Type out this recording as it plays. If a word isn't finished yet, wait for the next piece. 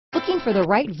Looking for the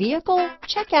right vehicle?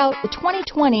 Check out the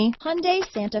 2020 Hyundai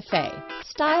Santa Fe.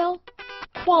 Style,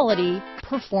 quality,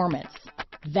 performance,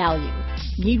 value.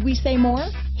 Need we say more?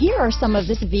 Here are some of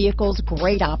this vehicle's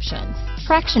great options: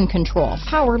 traction control,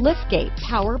 power liftgate,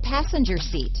 power passenger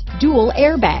seat, dual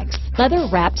airbags,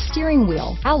 leather-wrapped steering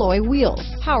wheel, alloy wheels,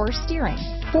 power steering,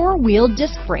 four-wheel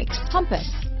disc brakes, compass,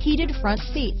 heated front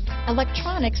seats,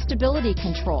 electronic stability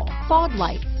control, fog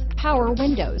lights, power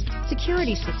windows,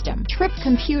 security system, trip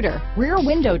computer, rear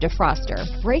window defroster,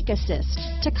 brake assist,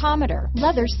 tachometer,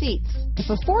 leather seats. If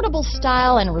affordable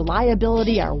style and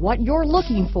reliability are what you're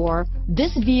looking for,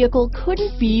 this vehicle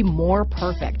couldn't be more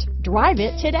perfect. Drive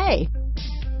it today.